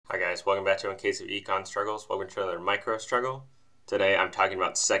guys, welcome back to In Case of Econ Struggles. Welcome to another micro struggle. Today I'm talking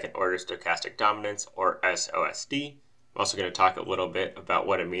about Second Order Stochastic Dominance, or SOSD. I'm also going to talk a little bit about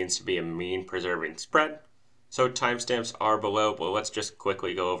what it means to be a mean preserving spread. So timestamps are below, but let's just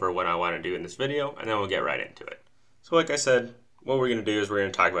quickly go over what I want to do in this video, and then we'll get right into it. So like I said, what we're going to do is we're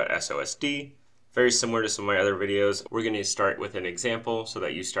going to talk about SOSD. Very similar to some of my other videos, we're going to start with an example so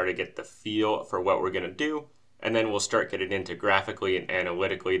that you start to get the feel for what we're going to do. And then we'll start getting into graphically and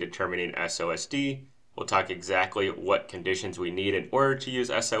analytically determining SOSD. We'll talk exactly what conditions we need in order to use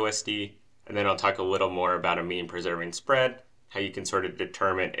SOSD. And then I'll talk a little more about a mean preserving spread, how you can sort of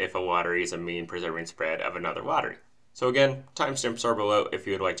determine if a lottery is a mean preserving spread of another lottery. So again, timestamps are below if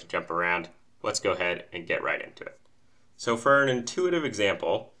you would like to jump around. Let's go ahead and get right into it. So for an intuitive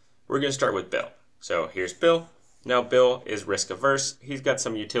example, we're going to start with Bill. So here's Bill. Now Bill is risk averse. He's got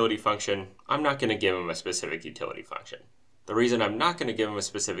some utility function. I'm not going to give him a specific utility function. The reason I'm not going to give him a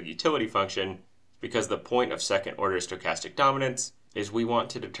specific utility function is because the point of second order stochastic dominance is we want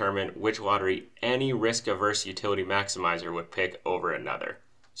to determine which lottery any risk averse utility maximizer would pick over another.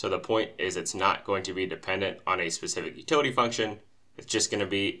 So the point is it's not going to be dependent on a specific utility function. It's just going to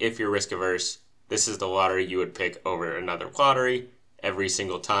be if you're risk averse, this is the lottery you would pick over another lottery every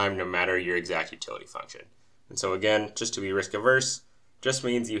single time, no matter your exact utility function. And so again, just to be risk averse, just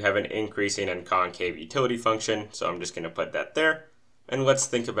means you have an increasing and concave utility function. So I'm just going to put that there. And let's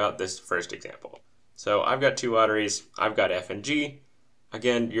think about this first example. So I've got two lotteries. I've got F and G.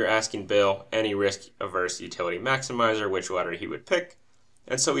 Again, you're asking Bill any risk averse utility maximizer, which lottery he would pick.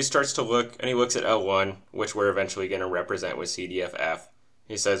 And so he starts to look and he looks at L1, which we're eventually going to represent with CDFF.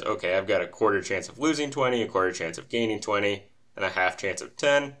 He says, okay, I've got a quarter chance of losing 20, a quarter chance of gaining 20, and a half chance of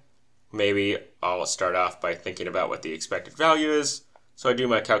 10. Maybe I'll start off by thinking about what the expected value is. So I do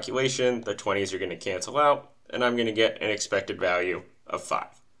my calculation, the 20s are going to cancel out, and I'm going to get an expected value of 5.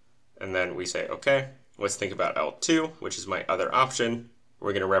 And then we say, okay, let's think about L2, which is my other option.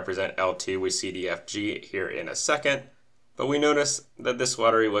 We're going to represent L2 with CDFG here in a second. But we notice that this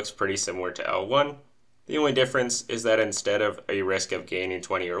lottery looks pretty similar to L1. The only difference is that instead of a risk of gaining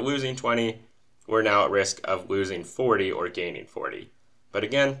 20 or losing 20, we're now at risk of losing 40 or gaining 40. But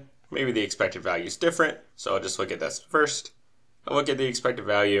again, maybe the expected value is different, so I'll just look at this first. I'll look at the expected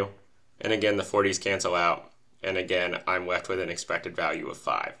value, and again, the 40s cancel out, and again, I'm left with an expected value of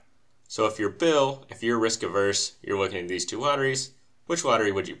 5. So if you're Bill, if you're risk averse, you're looking at these two lotteries, which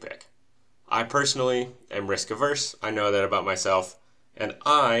lottery would you pick? I personally am risk averse. I know that about myself, and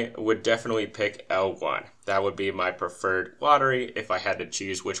I would definitely pick L1. That would be my preferred lottery if I had to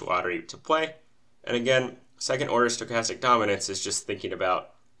choose which lottery to play. And again, second order stochastic dominance is just thinking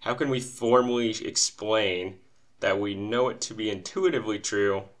about how can we formally explain that we know it to be intuitively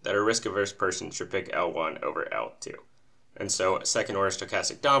true that a risk-averse person should pick L1 over L2. And so second order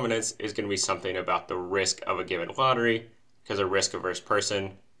stochastic dominance is going to be something about the risk of a given lottery, because a risk-averse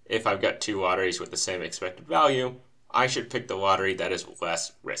person, if I've got two lotteries with the same expected value, I should pick the lottery that is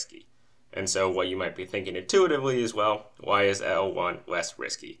less risky. And so what you might be thinking intuitively is, well, why is L1 less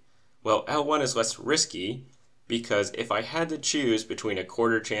risky? Well, L1 is less risky because if I had to choose between a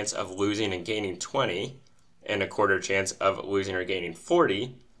quarter chance of losing and gaining 20 and a quarter chance of losing or gaining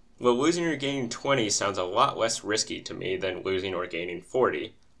 40, well, losing or gaining 20 sounds a lot less risky to me than losing or gaining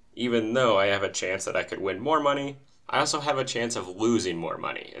 40. Even though I have a chance that I could win more money, I also have a chance of losing more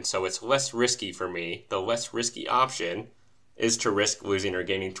money. And so it's less risky for me. The less risky option is to risk losing or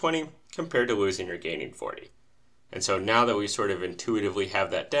gaining 20 compared to losing or gaining 40. And so now that we sort of intuitively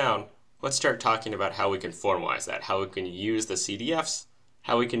have that down, let's start talking about how we can formalize that, how we can use the CDFs,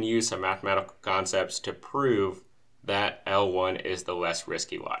 how we can use some mathematical concepts to prove that L1 is the less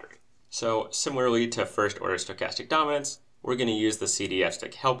risky lottery. So similarly to first order stochastic dominance, we're going to use the CDFs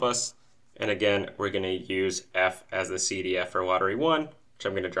to help us. And again, we're going to use F as the CDF for lottery 1, which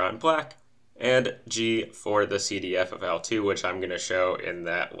I'm going to draw in black, and G for the CDF of L2, which I'm going to show in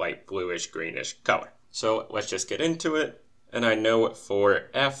that light bluish greenish color. So let's just get into it. And I know for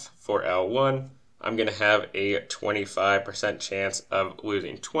F for L1, I'm going to have a 25% chance of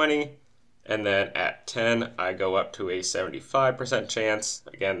losing 20. And then at 10, I go up to a 75% chance.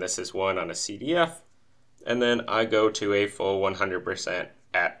 Again, this is one on a CDF. And then I go to a full 100%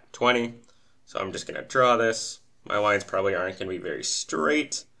 at 20. So I'm just going to draw this. My lines probably aren't going to be very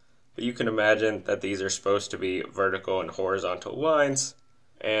straight, but you can imagine that these are supposed to be vertical and horizontal lines.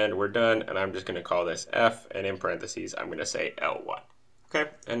 And we're done, and I'm just going to call this F, and in parentheses, I'm going to say L1. Okay,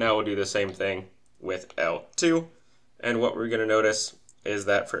 and now we'll do the same thing with L2. And what we're going to notice is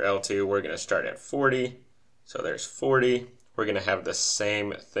that for L2, we're going to start at 40. So there's 40. We're going to have the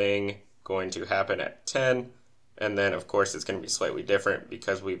same thing going to happen at 10. And then of course it's going to be slightly different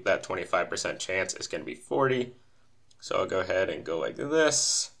because that 25% chance is going to be 40. So I'll go ahead and go like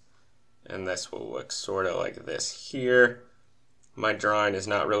this, and this will look sort of like this here. My drawing is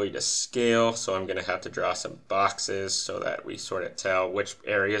not really to scale, so I'm going to have to draw some boxes so that we sort of tell which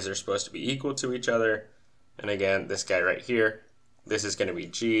areas are supposed to be equal to each other. And again, this guy right here, this is going to be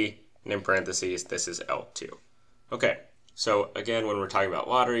G, and in parentheses, this is L2. Okay, so again, when we're talking about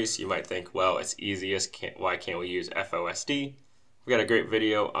lotteries, you might think, well, it's easiest, why can't we use FOSD? We've got a great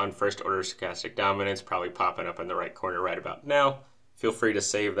video on first order stochastic dominance, probably popping up in the right corner right about now. Feel free to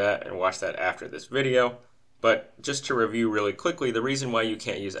save that and watch that after this video. But just to review really quickly, the reason why you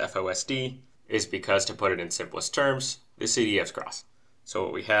can't use FOSD is because, to put it in simplest terms, the CDFs cross. So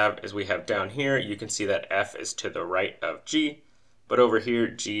what we have is we have down here, you can see that F is to the right of G, but over here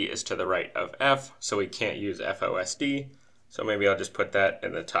G is to the right of F, so we can't use FOSD. So maybe I'll just put that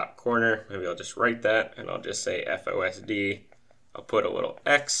in the top corner. Maybe I'll just write that and I'll just say FOSD. I'll put a little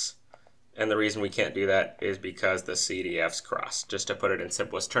X. And the reason we can't do that is because the CDFs cross. Just to put it in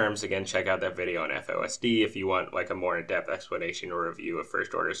simplest terms, again, check out that video on FOSD if you want like a more in-depth explanation or review of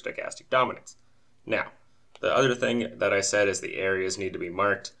first order stochastic dominance. Now, the other thing that I said is the areas need to be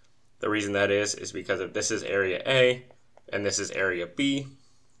marked. The reason that is because if this is area A and this is area B,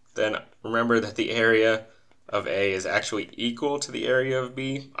 then remember that the area of A is actually equal to the area of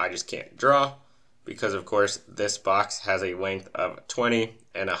B. I just can't draw, because of course this box has a length of 20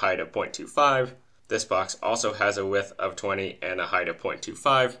 and a height of 0.25. This box also has a width of 20 and a height of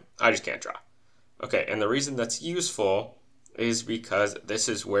 0.25. I just can't draw. Okay, and the reason that's useful is because this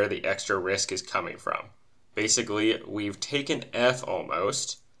is where the extra risk is coming from. Basically, we've taken F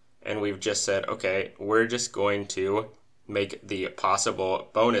almost, and we've just said, okay, we're just going to make the possible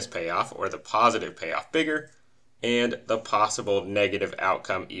bonus payoff or the positive payoff bigger, and the possible negative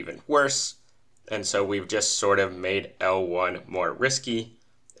outcome even worse. And so we've just sort of made L1 more risky.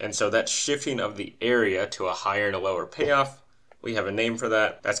 And so that shifting of the area to a higher and a lower payoff, we have a name for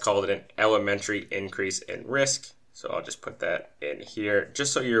that. That's called an elementary increase in risk. So I'll just put that in here,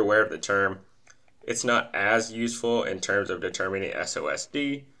 just so you're aware of the term. It's not as useful in terms of determining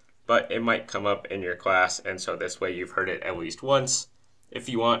SOSD, but it might come up in your class. And so this way you've heard it at least once. If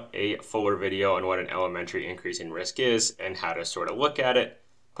you want a fuller video on what an elementary increase in risk is and how to sort of look at it,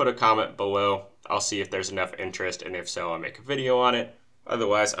 put a comment below. I'll see if there's enough interest, and if so, I'll make a video on it.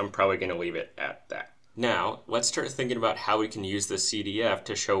 Otherwise, I'm probably going to leave it at that. Now, let's start thinking about how we can use the CDF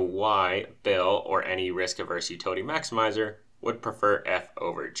to show why Bill or any risk-averse utility maximizer would prefer F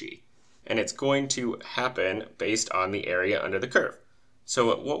over G. And it's going to happen based on the area under the curve.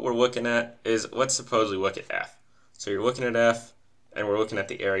 So what we're looking at is, let's suppose we look at F. So you're looking at F, and we're looking at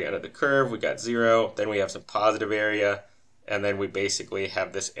the area under the curve. We got 0, then we have some positive area, and then we basically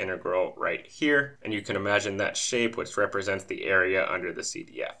have this integral right here. And you can imagine that shape, which represents the area under the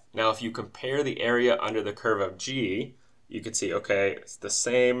CDF. Now, if you compare the area under the curve of G, you can see, okay, it's the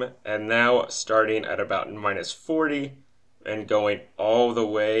same. And now starting at about minus 40 and going all the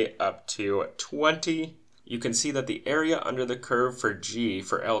way up to 20, you can see that the area under the curve for G,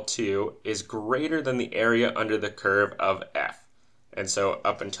 for L2, is greater than the area under the curve of F. And so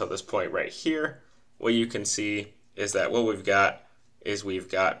up until this point right here, what you can see is that what we've got is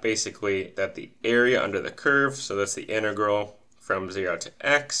we've got basically that the area under the curve, so that's the integral from 0 to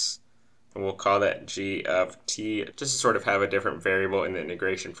x, and we'll call that g of t, just to sort of have a different variable in the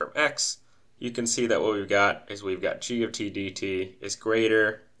integration from x. You can see that what we've got is we've got g of t dt is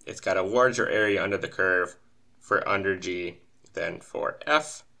greater, it's got a larger area under the curve for under g than for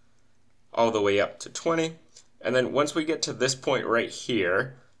f, all the way up to 20. And then once we get to this point right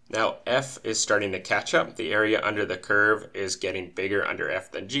here, now F is starting to catch up. The area under the curve is getting bigger under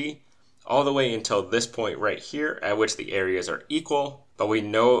F than G, all the way until this point right here, at which the areas are equal. But we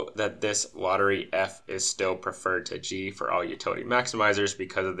know that this lottery F is still preferred to G for all utility maximizers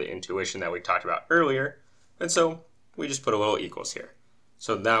because of the intuition that we talked about earlier. And so we just put a little equals here.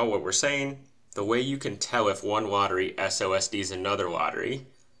 So now what we're saying, the way you can tell if one lottery SOSD is another lottery,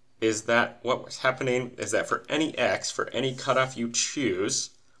 is that what's happening is that for any X, for any cutoff you choose,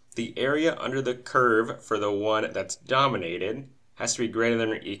 the area under the curve for the one that's dominated has to be greater than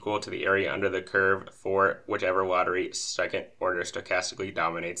or equal to the area under the curve for whichever lottery second order stochastically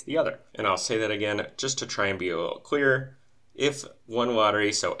dominates the other. And I'll say that again just to try and be a little clearer. If one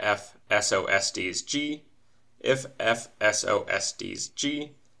lottery, so F SOSDs G, if F SOSDs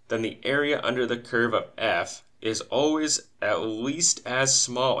G, then the area under the curve of F is always at least as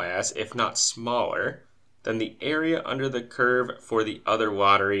small as, if not smaller, than the area under the curve for the other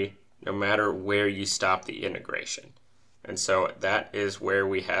lottery, no matter where you stop the integration. And so that is where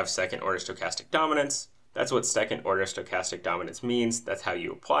we have second order stochastic dominance. That's what second order stochastic dominance means. That's how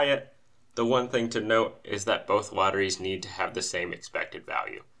you apply it. The one thing to note is that both lotteries need to have the same expected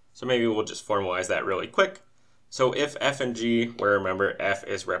value. So maybe we'll just formalize that really quick. So if F and G, where remember F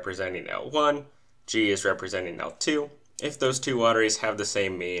is representing L1, G is representing L2, if those two lotteries have the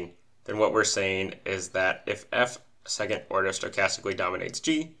same mean, then what we're saying is that if F second order stochastically dominates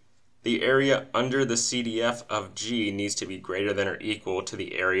G, the area under the CDF of G needs to be greater than or equal to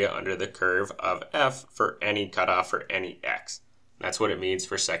the area under the curve of F for any cutoff for any X. That's what it means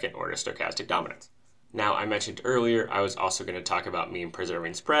for second order stochastic dominance. Now, I mentioned earlier I was also going to talk about mean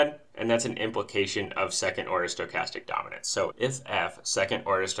preserving spread, and that's an implication of second order stochastic dominance. So if F second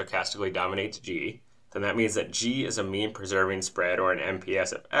order stochastically dominates G, then that means that G is a mean preserving spread or an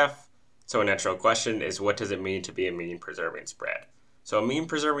MPS of F. So a natural question is, what does it mean to be a mean preserving spread? So a mean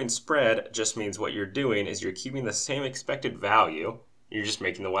preserving spread just means what you're doing is you're keeping the same expected value, you're just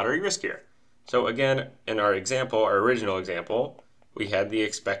making the lottery riskier. So again, in our example, our original example, we had the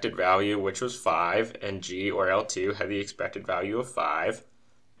expected value, which was 5, and G or L2 had the expected value of 5,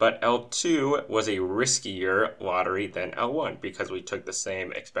 but L2 was a riskier lottery than L1 because we took the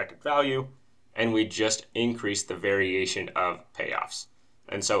same expected value and we just increased the variation of payoffs.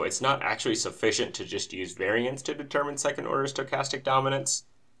 And so it's not actually sufficient to just use variance to determine second order stochastic dominance.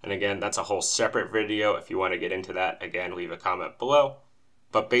 And again, that's a whole separate video. If you want to get into that, again, leave a comment below.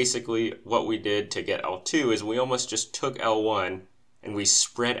 But basically what we did to get L2 is we almost just took L1 and we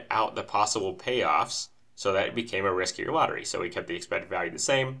spread out the possible payoffs so that it became a riskier lottery. So we kept the expected value the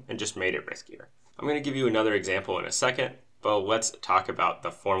same and just made it riskier. I'm going to give you another example in a second, but let's talk about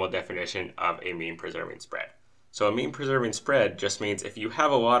the formal definition of a mean preserving spread. So a mean preserving spread just means if you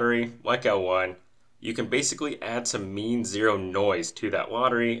have a lottery like L1, you can basically add some mean zero noise to that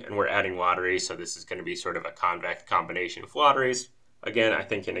lottery, and we're adding lotteries, so this is going to be sort of a convex combination of lotteries. Again, I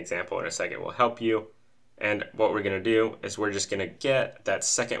think an example in a second will help you. And what we're going to do is we're just going to get that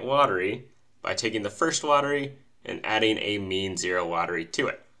second lottery by taking the first lottery and adding a mean zero lottery to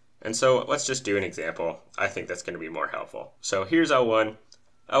it. And so let's just do an example. I think that's going to be more helpful. So here's L1.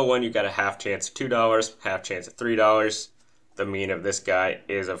 L1, you've got a half chance of $2, half chance of $3. The mean of this guy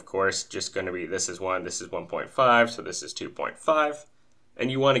is, of course, just going to be, this is 1, this is 1.5, so this is 2.5. And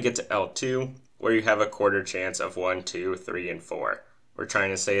you want to get to L2, where you have a quarter chance of 1, 2, 3, and 4. We're trying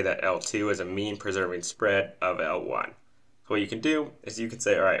to say that L2 is a mean preserving spread of L1. So what you can do is you can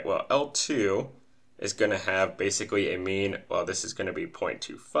say, all right, well, L2 is going to have basically a mean, well, this is going to be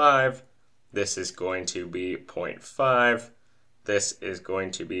 0.25, this is going to be 0.5, this is going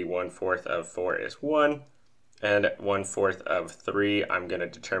to be 1/4 of 4 is 1, and 1/4 of 3 I'm going to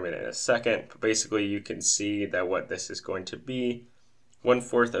determine in a second. But basically you can see that what this is going to be,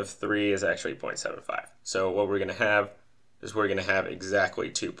 1/4 of 3 is actually 0.75. So what we're going to have is we're going to have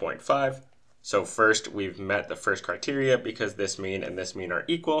exactly 2.5. So first we've met the first criteria because this mean and this mean are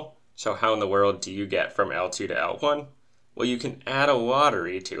equal. So how in the world do you get from L2 to L1? Well, you can add a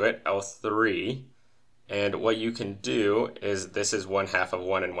lottery to it, L3, and what you can do is this is 1/2 of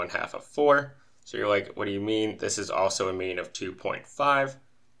 1 and 1/2 of 4. So you're like, what do you mean? This is also a mean of 2.5.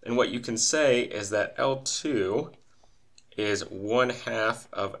 And what you can say is that L2 is 1/2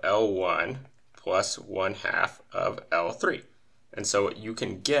 of L1 plus 1/2 of L3. And so you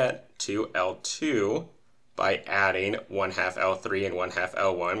can get to L2 by adding 1/2 L3 and 1/2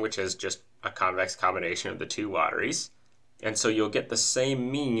 L1, which is just a convex combination of the two lotteries. And so you'll get the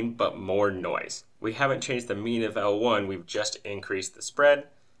same mean, but more noise. We haven't changed the mean of L1, we've just increased the spread.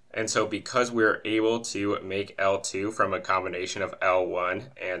 And so because we're able to make L2 from a combination of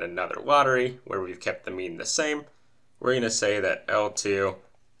L1 and another lottery, where we've kept the mean the same, we're going to say that L2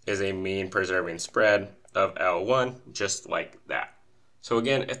 is a mean preserving spread of L1, just like that. So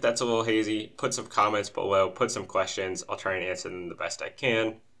again, if that's a little hazy, put some comments below, put some questions. I'll try and answer them the best I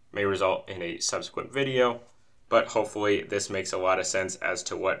can. May result in a subsequent video, but hopefully this makes a lot of sense as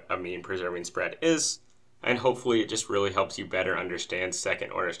to what a mean preserving spread is. And hopefully it just really helps you better understand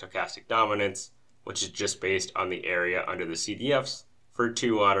second order stochastic dominance, which is just based on the area under the CDFs for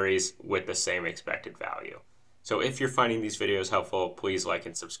two lotteries with the same expected value. So if you're finding these videos helpful, please like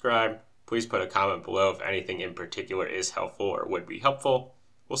and subscribe. Please put a comment below if anything in particular is helpful or would be helpful.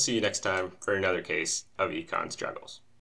 We'll see you next time for another case of econ struggles.